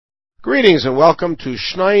Greetings and welcome to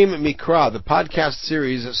Shnaim Mikra, the podcast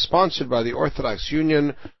series sponsored by the Orthodox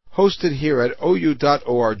Union, hosted here at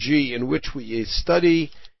ou.org, in which we study,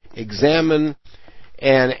 examine,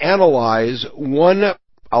 and analyze one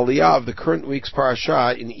aliyah of the current week's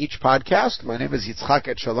parasha in each podcast. My name is Yitzchak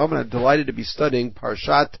et Shalom, and I'm delighted to be studying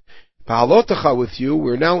Parashat Beha'alotecha with you.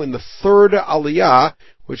 We're now in the third aliyah,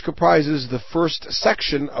 which comprises the first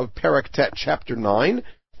section of Perek Tet, chapter 9.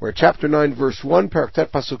 We're at chapter 9, verse 1, Perek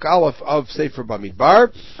Tet Pasuk Aleph of Sefer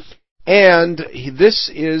Bamidbar. And this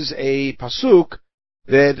is a pasuk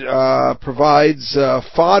that provides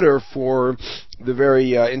fodder for the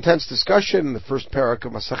very intense discussion in the first parak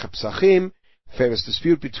of Masechet Pesachim, famous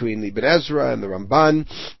dispute between the Ibn Ezra and the Ramban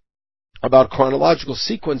about chronological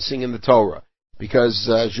sequencing in the Torah. Because,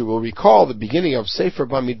 as you will recall, the beginning of Sefer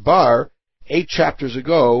Bamidbar, 8 chapters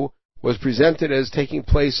ago, was presented as taking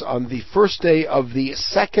place on the first day of the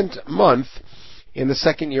second month in the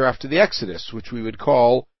second year after the Exodus, which we would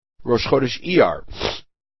call Rosh Chodesh Iyar.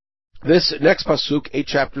 This next pasuk, 8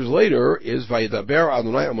 chapters later, is Vayidaber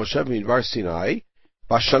Adonai al Moshe b'midbar Sinai,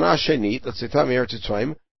 Bashana Shenit, L'tzeita me'eretz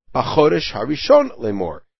Mitzrayim, B'chodesh Harishon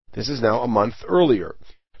lemor. This is now a month earlier.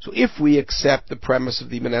 So if we accept the premise of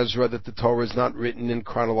the Ibn Ezra that the Torah is not written in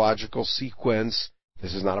chronological sequence,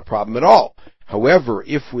 this is not a problem at all. However,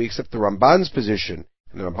 if we accept the Ramban's position,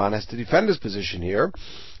 and the Ramban has to defend his position here,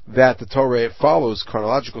 that the Torah follows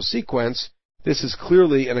chronological sequence, this is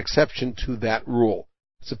clearly an exception to that rule.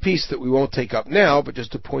 It's a piece that we won't take up now, but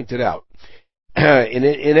just to point it out. In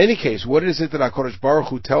any case, what is it that HaKadosh Baruch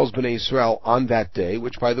Hu tells Bnei Yisrael on that day,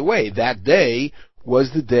 which, by the way, that day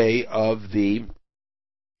was the day of the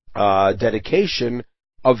dedication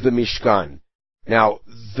of the Mishkan. Now,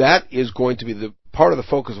 that is going to be the part of the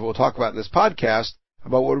focus we'll talk about in this podcast,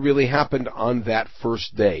 about what really happened on that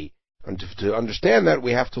first day. And to understand that,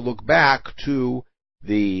 we have to look back to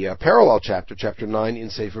the parallel chapter, chapter 9 in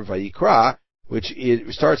Sefer Vayikra, which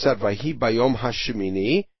starts at Vahi Bayom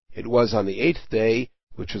Hashemini. It was on the 8th day,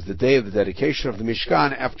 which was the day of the dedication of the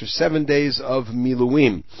Mishkan, after 7 days of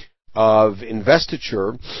Miluim, of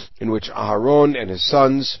investiture, in which Aharon and his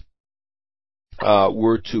sons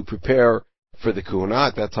were to prepare for the Kuhuna.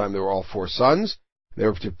 At that time, there were all 4 sons. They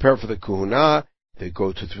were to prepare for the Kuhuna. They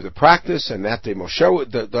go through the practice, and that day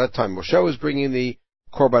that time Moshe was bringing the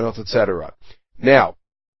Korbanot, etc. Now,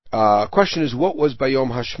 question is, what was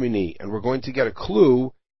Bayom Hashmini? And we're going to get a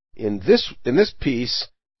clue in this piece,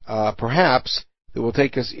 perhaps, that will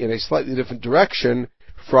take us in a slightly different direction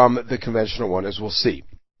from the conventional one, as we'll see.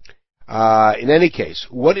 In any case,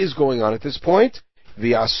 what is going on at this point?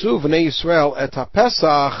 V'yasu v'nei Yisrael et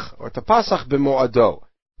ha-Pesach, or ta-Pasach b'mo'ado.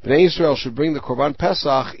 Bnei Yisrael should bring the Korban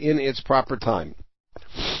Pesach in its proper time.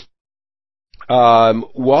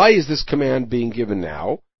 Why is this command being given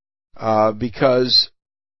now? Because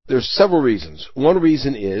there's several reasons. One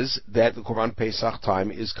reason is that the Korban Pesach time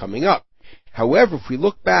is coming up. However, if we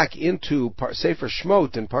look back into Sefer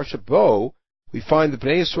Shmot and Parshat Bo, we find that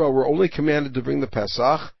Bnei Yisrael were only commanded to bring the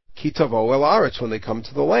Pesach ki tavo el aretz, when they come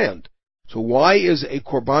to the land. So why is a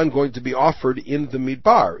korban going to be offered in the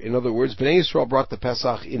Midbar? In other words, Bnei Yisrael brought the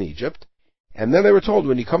Pesach in Egypt, and then they were told,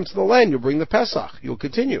 when you come to the land, you'll bring the Pesach. You'll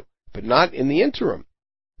continue, but not in the interim.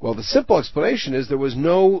 Well, the simple explanation is there was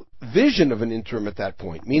no vision of an interim at that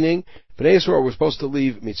point, meaning Bnei Yisrael were supposed to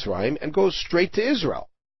leave Mitzrayim and go straight to Israel,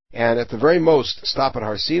 and at the very most stop at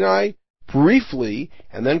Har Sinai briefly,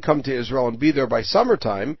 and then come to Israel and be there by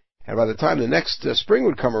summertime. And by the time the next spring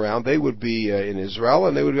would come around, they would be in Israel,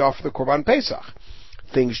 and they would be off for the Korban Pesach.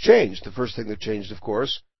 Things changed. The first thing that changed, of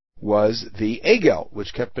course, was the Egel,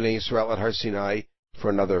 which kept Bnei Yisrael at Har Sinai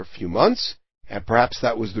for another few months. And perhaps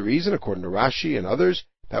that was the reason, according to Rashi and others,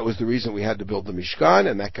 that was the reason we had to build the Mishkan,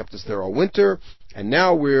 and that kept us there all winter. And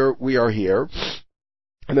now we are here,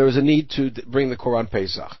 and there was a need to bring the Korban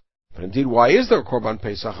Pesach. But indeed, why is there a Korban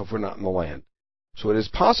Pesach if we're not in the land? So it is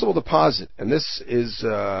possible to posit, and this is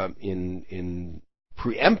in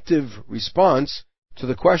preemptive response to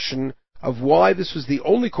the question of why this was the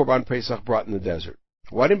only Korban Pesach brought in the desert.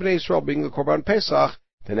 Why didn't Bnei Yisrael bring the Korban Pesach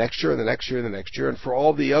the next year, and the next year, and the next year, and for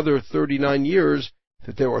all the other 39 years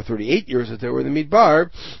that there were, 38 years that they were in the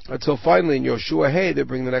Midbar, until finally in Yoshua Hey they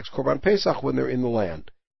bring the next Korban Pesach when they're in the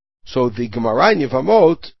land. So the Gemara in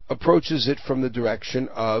Yevamot approaches it from the direction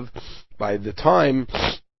of, by the time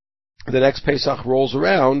the next Pesach rolls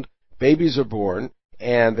around, babies are born,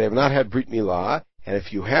 and they have not had Brit Milah, and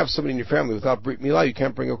if you have somebody in your family without Brit Milah, you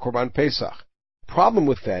can't bring a Korban Pesach. Problem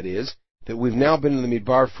with that is that we've now been in the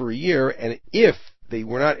Midbar for a year, and if they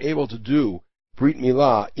were not able to do Brit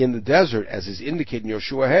Milah in the desert, as is indicated in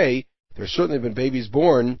Yoshua Hey, there's certainly been babies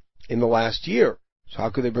born in the last year. So how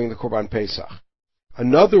could they bring the Korban Pesach?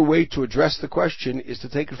 Another way to address the question is to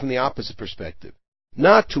take it from the opposite perspective.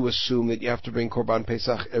 Not to assume that you have to bring Korban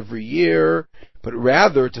Pesach every year, but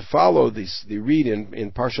rather to follow the read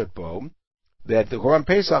in Parshat Bo, that the Korban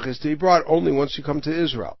Pesach is to be brought only once you come to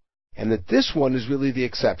Israel, and that this one is really the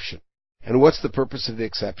exception. And what's the purpose of the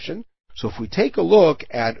exception? So if we take a look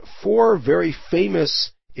at 4 very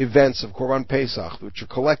famous events of Korban Pesach, which are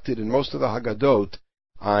collected in most of the Haggadot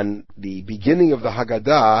on the beginning of the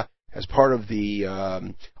Haggadah as part of the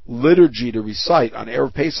liturgy to recite on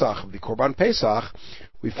Erev Pesach of the Korban Pesach,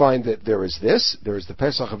 we find that there is the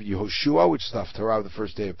Pesach of Yehoshua, which is the Haftarah of the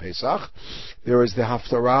first day of Pesach. There is the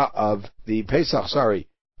Haftarah of the Pesach,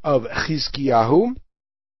 of Chizkiyahu.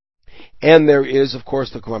 And there is, of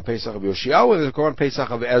course, the Korban Pesach of Yoshiyahu and the Korban Pesach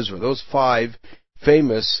of Ezra. Those 5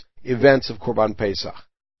 famous events of Korban Pesach.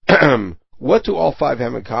 What do all 5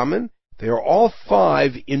 have in common? They are all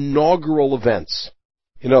 5 inaugural events.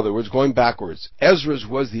 In other words, going backwards, Ezra's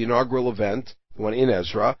was the inaugural event, the one in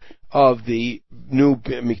Ezra, of the new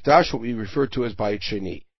Mikdash, what we refer to as Bayit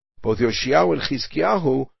Sheni. Both Yoshiyahu and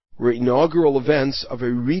Chizkiyahu were inaugural events of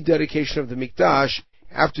a rededication of the Mikdash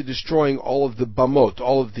after destroying all of the bamot,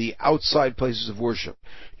 all of the outside places of worship.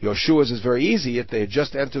 Yoshua's is very easy, yet they had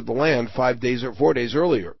just entered the land 4 days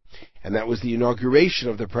earlier. And that was the inauguration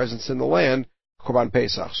of their presence in the land, Korban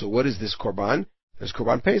Pesach. So what is this Korban? This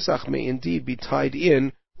Korban Pesach may indeed be tied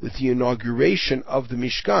in with the inauguration of the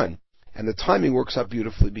Mishkan. And the timing works out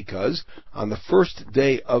beautifully because on the first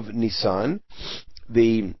day of Nisan,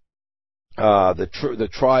 the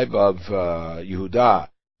tribe of Yehudah,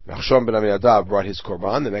 Nachshon ben Aminadab, brought his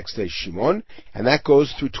Korban, the next day Shimon, and that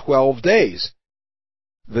goes through 12 days.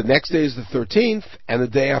 The next day is the 13th, and the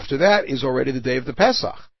day after that is already the day of the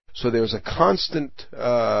Pesach. So there's a consistent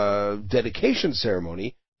dedication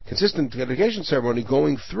ceremony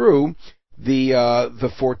going through the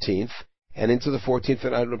 14th, and into the 14th,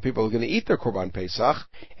 and I don't know, people are going to eat their Korban Pesach,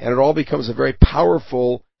 and it all becomes a very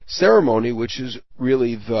powerful ceremony, which is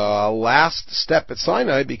really the last step at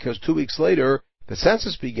Sinai, because 2 weeks later, the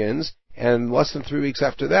census begins, and less than 3 weeks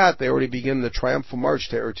after that, they already begin the triumphal march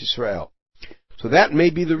to Eretz Yisrael. So that may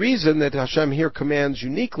be the reason that Hashem here commands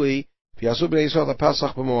uniquely, V'yasu b'nei Yisrael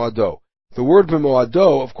ha'Pesach b'moado. The word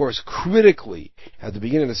b'moado, of course, critically, at the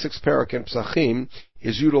beginning of the 6th parak in Pesachim,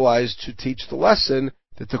 is utilized to teach the lesson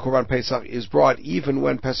that the Korban Pesach is brought even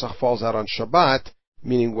when Pesach falls out on Shabbat,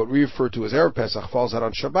 meaning what we refer to as Erev Pesach falls out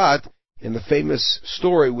on Shabbat, in the famous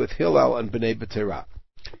story with Hillel and Bnei Betera.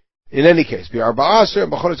 In any case, do it on the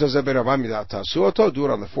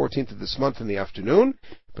 14th of this month in the afternoon.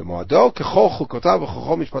 Do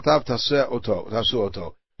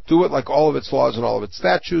it like all of its laws and all of its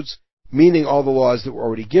statutes, meaning all the laws that were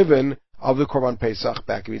already given of the Korban Pesach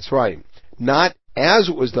back in Mitzrayim. Not as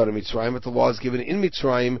it was done in Mitzrayim, but the laws given in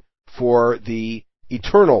Mitzrayim for the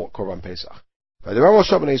eternal Korban Pesach. So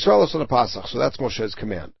that's Moshe's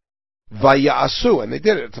command. Vaya'asu, and they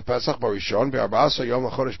did it. It's a Pesach Barishon, Be'arba'asa Yom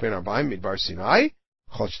L'chodesh Ben Arbaim Midbar Sinai.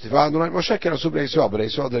 Chol Sh'tiva Adonai Moshe Kenasu B'nei Yisrael. But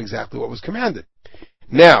Yisrael did exactly what was commanded.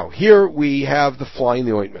 Now, here we have the fly in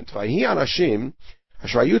the ointment. Vayhi Anashim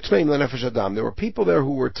Hashayu Tmeim L'nefesh Adam. There were people there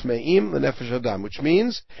who were Tmeim L'nefesh Adam, which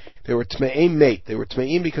means they were Tmeim mate. They were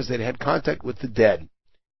Tmeim because they'd had contact with the dead.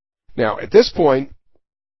 Now, at this point,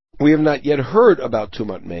 we have not yet heard about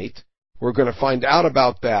Tumat mate. We're going to find out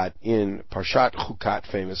about that in Parshat Chukat,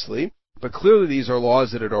 famously. But clearly these are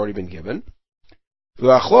laws that had already been given.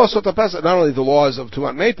 Not only the laws of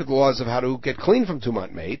Tumat Meit, but the laws of how to get clean from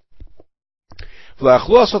Tumat Meit. And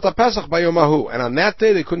on that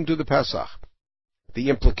day they couldn't do the Pesach. The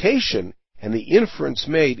implication and the inference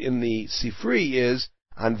made in the Sifri is,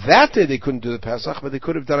 on that day they couldn't do the Pesach, but they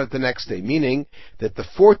could have done it the next day, meaning that the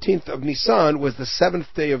 14th of Nisan was the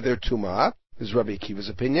 7th day of their Tumah. This is Rabbi Akiva's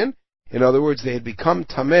opinion. In other words, they had become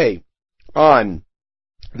Tameh on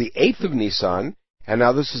the 8th of Nisan, and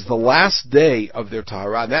now this is the last day of their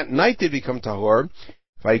Tahara. That night they become Tahor.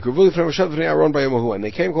 And they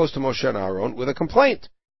came close to Moshe and Aaron with a complaint.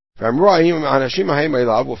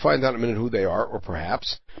 We'll find out in a minute who they are, or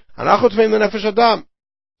perhaps. Why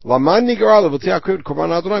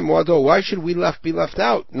should we be left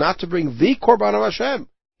out? Not to bring the Korban of Hashem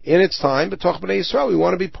in its time, but Toch B'nai Yisrael. We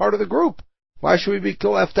want to be part of the group. Why should we be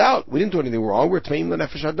left out? We didn't do anything wrong. We're Tmeim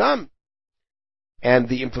L'nefesh Adam. And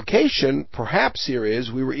the implication, perhaps, here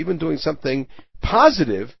is we were even doing something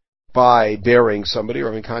positive by burying somebody or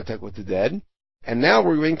having contact with the dead, and now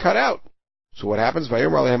we're being cut out. So what happens? And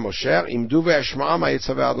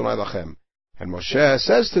Moshe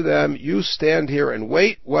says to them, you stand here and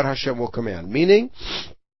wait what Hashem will command. Meaning,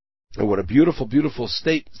 and what a beautiful, beautiful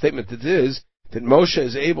statement it is, that Moshe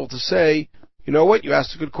is able to say, You know what? You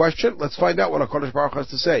asked a good question. Let's find out what HaKadosh Baruch Hu has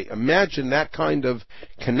to say. Imagine that kind of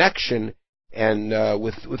connection and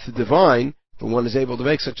with the divine, the one is able to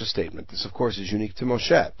make such a statement. This, of course, is unique to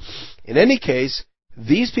Moshe. In any case,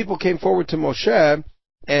 these people came forward to Moshe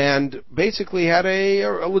and basically had a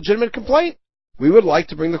legitimate complaint. We would like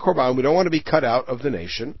to bring the korban. We don't want to be cut out of the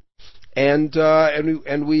nation, and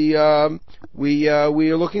we are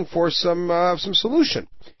looking for some solution.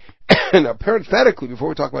 And parenthetically, before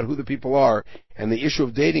we talk about who the people are and the issue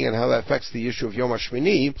of dating and how that affects the issue of Yom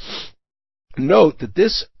HaShmini, note that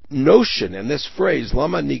this notion and this phrase,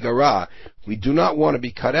 Lama Nigara, we do not want to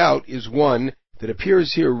be cut out, is one that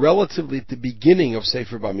appears here relatively at the beginning of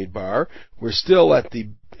Sefer Bamidbar. We're still at the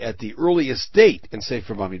earliest date in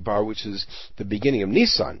Sefer Bamidbar, which is the beginning of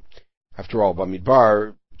Nisan. After all,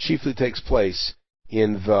 Bamidbar chiefly takes place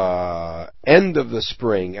in the end of the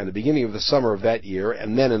spring and the beginning of the summer of that year,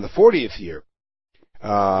 and then in the 40th year.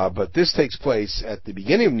 But this takes place at the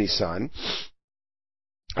beginning of Nisan.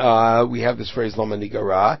 We have this phrase, Lama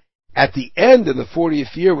Nigara. At the end, in the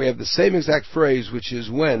 40th year, we have the same exact phrase, which is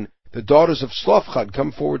when the daughters of Slofchad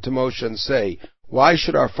come forward to Moshe and say, why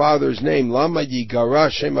should our father's name, Lama Yigara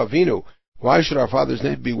Shem Avinu, why should our father's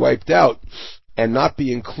name be wiped out and not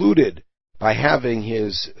be included by having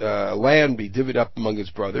his land be divvied up among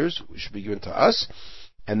his brothers, which should be given to us?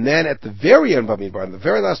 And then at the very end of Bamidbar, in the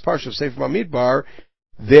very last parsha of Sefer Bamidbar,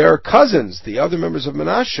 their cousins, the other members of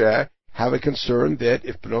Menashe, have a concern that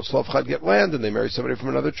if Benot Slofchad get land and they marry somebody from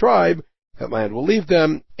another tribe, that land will leave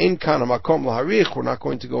them. Ein kan hamakom laharich. We're not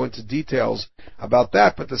going to go into details about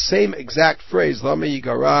that, but the same exact phrase, Lama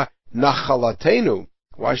Yigara Nachalatenu,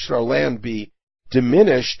 why should our land be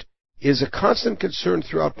diminished, is a constant concern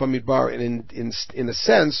throughout Bamidbar, and in a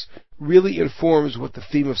sense, really informs what the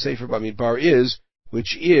theme of Sefer Bamidbar is,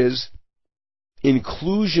 which is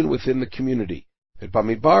inclusion within the community. That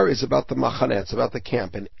Bamidbar is about the machaneh, it's about the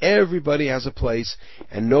camp, and everybody has a place,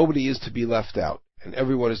 and nobody is to be left out, and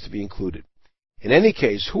everyone is to be included. In any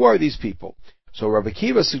case, who are these people? So Rabbi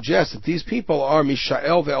Kiva suggests that these people are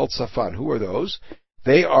Mishael ve'el Tzafan. Who are those?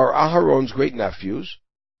 They are Aharon's great nephews,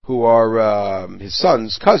 who are his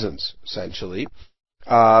son's cousins, essentially,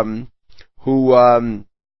 who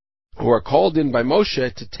are called in by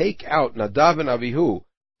Moshe to take out Nadav and Avihu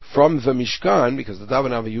from the Mishkan, because Nadav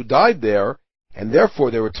and Avihu died there, and therefore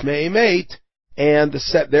they were Tmei Meit, and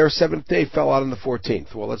their seventh day fell out on the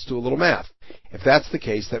 14th. Well, let's do a little math. If that's the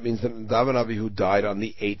case, that means that Nadav and Avihu died on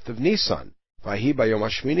the 8th of Nisan, Vahi Bayom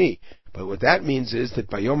HaShmini. But what that means is that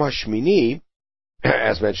Bayom HaShmini,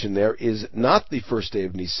 as mentioned there, is not the first day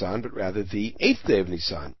of Nisan, but rather the 8th day of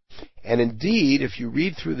Nisan. And indeed, if you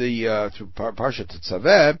read through through Parshat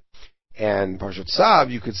Tetzaveh and Parshat Tzav,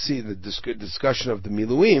 you could see the discussion of the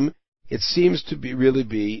Miluim. It seems to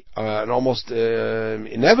be an almost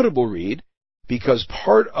inevitable read, because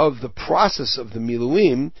part of the process of the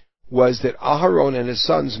Miluim was that Aharon and his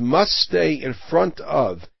sons must stay in front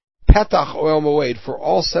of Petach Oel Moed for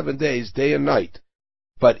all 7 days, day and night.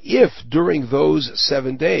 But if during those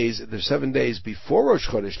 7 days, the 7 days before Rosh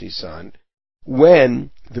Chodesh Nisan,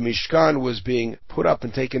 when the Mishkan was being put up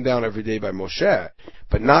and taken down every day by Moshe,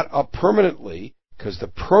 but not up permanently, because the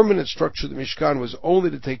permanent structure of the Mishkan was only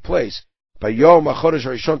to take place by Yom HaChodesh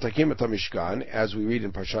HaRishon Takim Et HaMishkan, as we read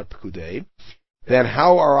in Parshat Pekudei, then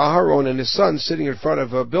how are Aharon and his sons sitting in front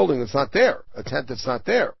of a building that's not there, a tent that's not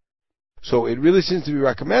there? So it really seems to be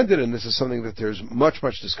recommended, and this is something that there's much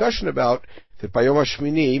discussion about, that by Yom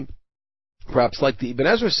HaShmini, perhaps like the Ibn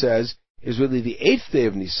Ezra says, is really the 8th day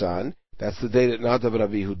of Nisan. That's the day that Nadav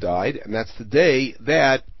and Avihu died, and that's the day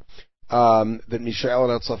that Mishael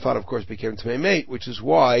and Tzafan, of course, became Tmei Meit, which is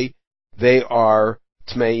why they are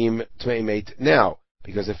Tmei Meit now.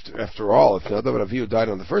 Because after all, if Nadav and Avihu died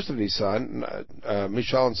on the 1st of Nisan,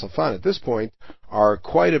 Mishael and Tzafan at this point are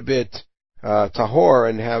quite a bit tahor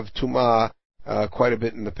and have tumah quite a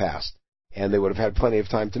bit in the past. And they would have had plenty of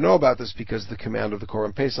time to know about this, because the command of the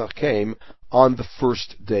Korban Pesach came on the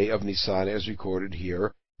first day of Nisan, as recorded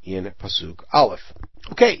here in Pasuk Aleph.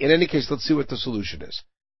 Okay, in any case, let's see what the solution is.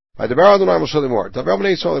 If a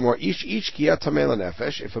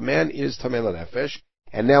man is tamei lanefesh,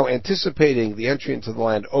 and now anticipating the entry into the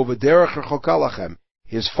land, over derech rechoka lachem,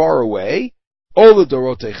 is far away, olu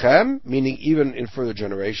dorotechem, meaning even in further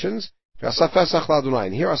generations, asaf pesach ladonai.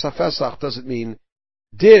 And here asaf pesach doesn't mean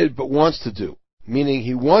did, but wants to do, meaning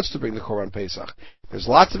he wants to bring the Korban Pesach. There's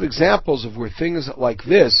lots of examples of where things like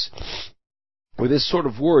this, where this sort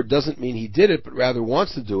of word doesn't mean he did it, but rather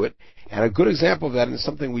wants to do it. And a good example of that is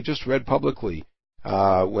something we just read publicly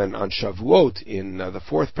when on Shavuot in the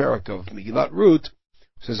 4th parak of Megillat Ruth,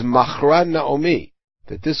 says Machran Naomi,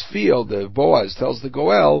 that this field, Boaz tells the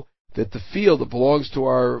Goel, that the field that belongs to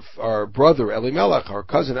our brother Elimelech, our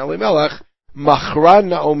cousin Elimelech, machran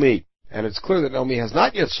Naomi. And it's clear that Naomi has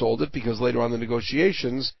not yet sold it because later on in the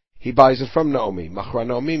negotiations, he buys it from Naomi. Machran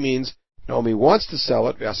Naomi means Naomi wants to sell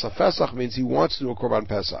it. V'asaf Pesach means he wants to do a Korban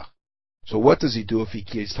Pesach. So what does he do if he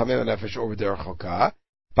keeps Tamei Nefesh over Derech Hokah?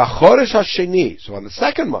 B'chodesh hasheni. So on the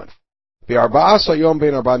second month, Be'arba'asa yom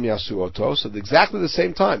bein arba'im yasu oto. So at exactly the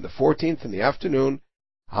same time, the 14th in the afternoon,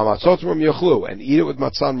 hamatzot rum yochlu, and eat it with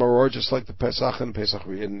matzah maror, just like the Pesach and Pesach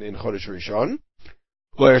in Chodesh Rishon.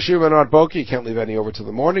 Lo yashir benot boki, you can't leave any over till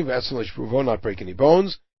the morning. V'etzem l'shpruvo, not break any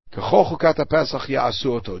bones. K'chol chukat Pesach ya'asu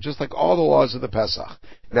oto, just like all the laws of the Pesach.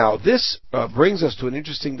 Now this brings us to an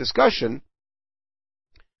interesting discussion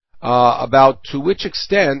about to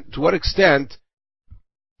what extent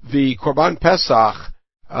the Korban Pesach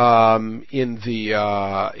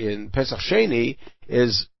in Pesach Sheni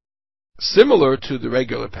is similar to the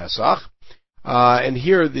regular Pesach. And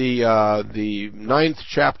here the 9th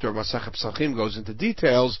chapter of Masechet Pesachim goes into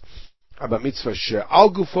details about mitzvah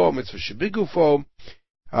she'al gufo, mitzvah she'bigufo.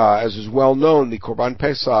 As is well known, the Korban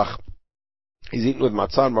Pesach is eaten with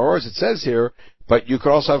matzah and maror, as it says here, but you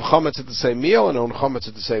could also have chametz at the same meal and own chametz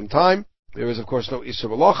at the same time. There is, of course, no isur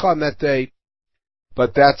b'locha on that day,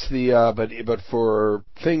 but that's but for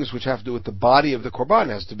things which have to do with the body of the Korban,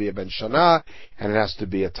 it has to be a ben shana, and it has to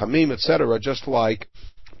be a tamim, etc., just like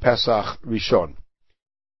Pesach Rishon.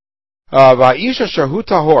 Va'isha shahu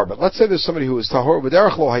tahor, but let's say there's somebody who is tahor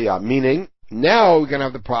v'derech lo haya, meaning now we're going to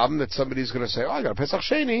have the problem that somebody's going to say, I got a Pesach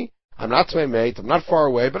Sheni, I'm not to my mate, I'm not far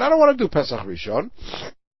away, but I don't want to do Pesach Rishon.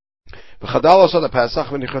 He'll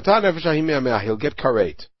get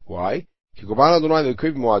karet. Why? He didn't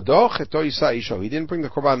bring the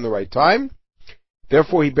Korban in the right time,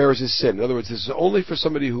 therefore he bears his sin. In other words, this is only for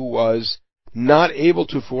somebody who was not able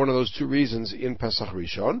to for one of those two reasons in Pesach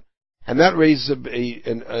Rishon, and that raises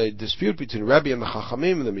a dispute between Rabbi and the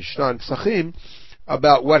Chachamim and the Mishnah and Pesachim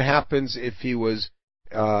about what happens if he was,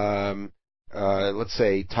 let's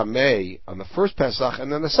say, Tamei on the first Pesach,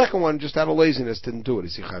 and then the second one, just out of laziness, didn't do it.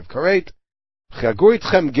 Is he Chayav Karet?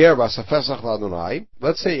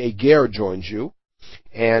 Let's say a ger joins you,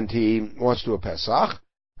 and he wants to do a Pesach.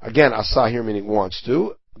 Again, asa here meaning wants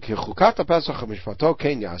to. He does have to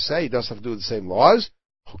do the same laws.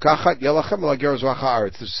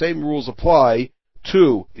 The same rules apply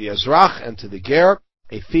to the Ezrach and to the ger,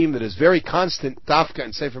 a theme that is very constant, Dafka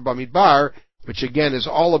and Sefer Bamidbar, which again is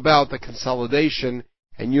all about the consolidation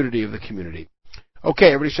and unity of the community. Okay,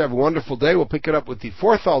 everybody should have a wonderful day. We'll pick it up with the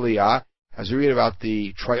 4th Aliyah, as we read about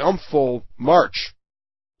the triumphal march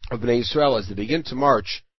of Bnei Yisrael as they begin to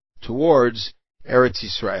march towards Eretz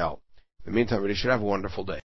Yisrael. In the meantime, everybody should have a wonderful day.